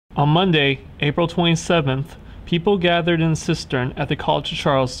On Monday, April 27th, people gathered in Cistern at the College of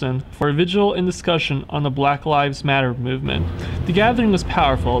Charleston for a vigil and discussion on the Black Lives Matter movement. The gathering was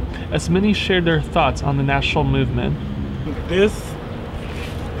powerful, as many shared their thoughts on the national movement. This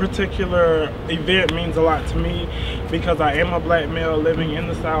particular event means a lot to me because I am a black male living in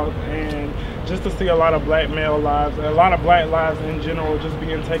the South, and just to see a lot of black male lives, a lot of black lives in general, just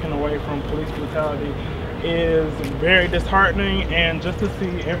being taken away from police brutality is very disheartening. And just to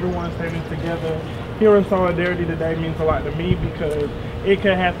see everyone standing together here in solidarity today means a lot to me because it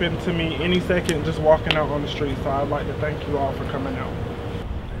could happen to me any second just walking out on the street. So I'd like to thank you all for coming out.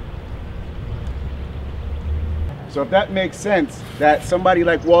 So if that makes sense, that somebody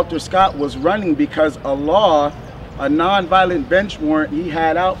like Walter Scott was running because a law, a non-violent bench warrant he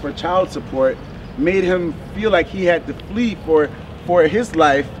had out for child support, made him feel like he had to flee for his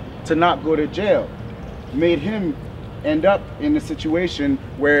life to not go to jail. Made him end up in a situation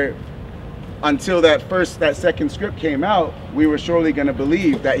where until that second script came out, we were surely going to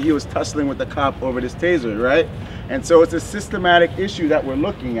believe that he was tussling with the cop over this taser, right? And so it's a systematic issue that we're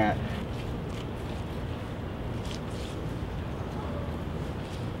looking at.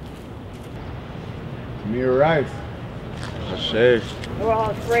 You're right. We're all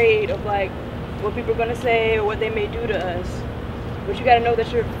afraid of like what people are gonna say or what they may do to us. But you gotta know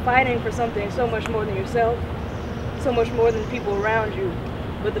that you're fighting for something so much more than yourself, so much more than people around you,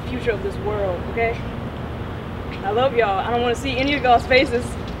 but the future of this world, okay? I love y'all. I don't wanna see any of y'all's faces.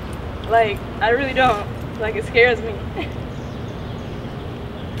 Like, I really don't. Like, it scares me.